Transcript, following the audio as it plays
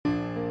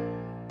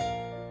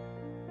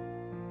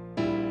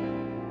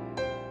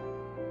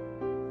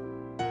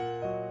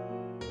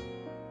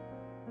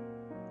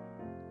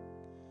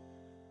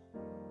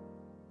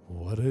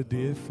a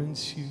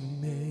difference you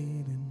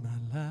made in my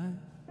life.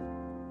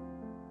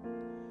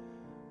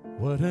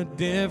 What a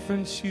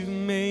difference you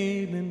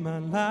made in my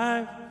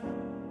life.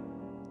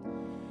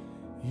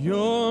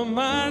 You're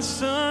my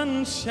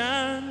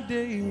sunshine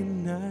day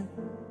and night.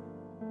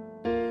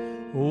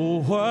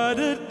 Oh, what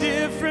a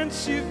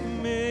difference you've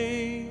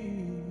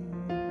made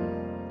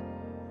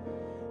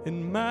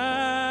in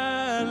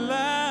my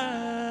life.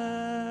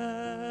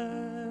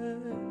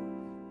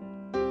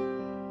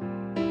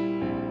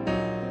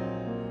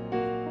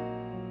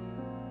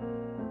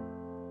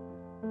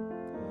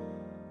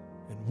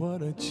 And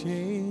what a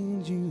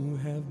change you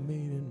have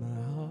made in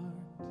my heart.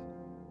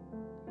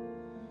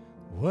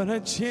 What a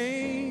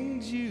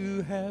change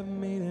you have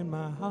made in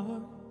my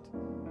heart.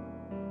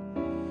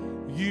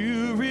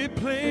 You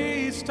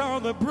replaced all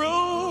the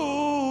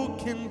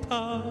broken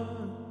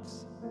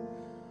parts.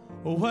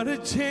 Oh, what a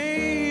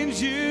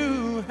change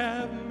you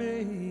have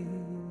made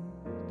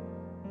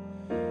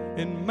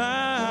in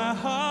my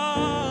heart.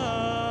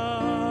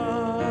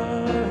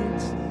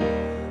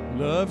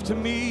 Love to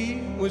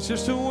me was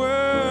just a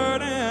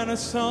word and a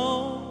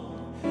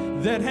song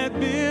that had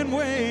been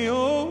way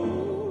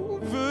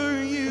overused.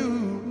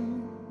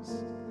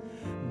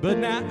 But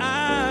now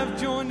I've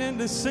joined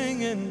into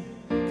singing,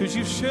 'cause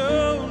you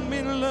showed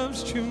me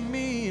love's true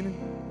meaning.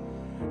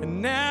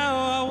 And now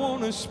I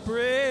want to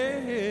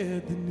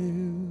spread the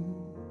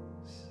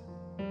news.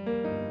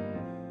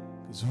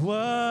 'Cause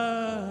what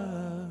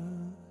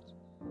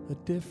a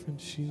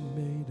difference you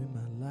made in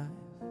my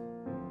life.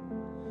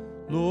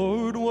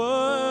 Lord,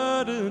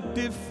 what a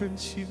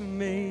difference you've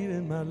made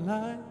in my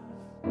life.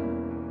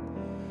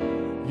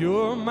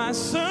 You're my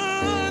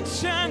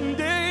sunshine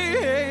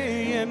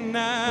day and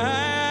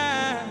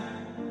night.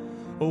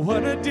 Oh,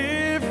 what a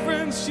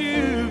difference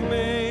you've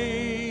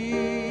made.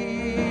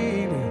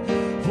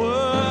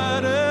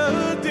 What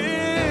a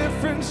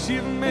difference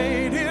you've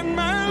made in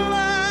my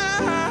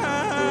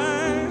life.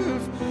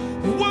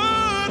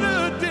 What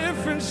a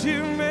difference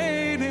you've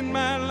made in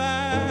my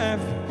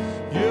life.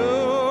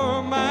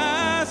 You're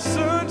my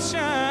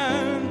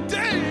sunshine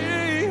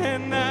day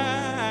and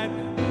night.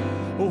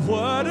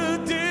 What a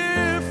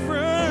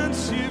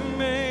difference you've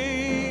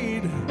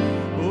made.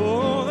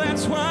 Oh,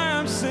 that's why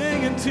I'm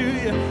singing to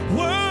you.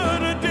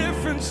 What a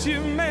difference you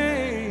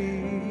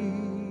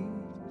made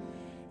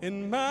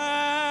in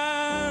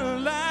my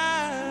life.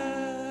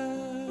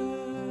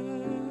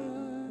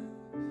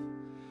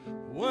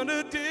 What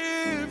a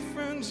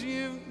difference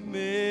you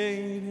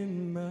made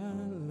in my life.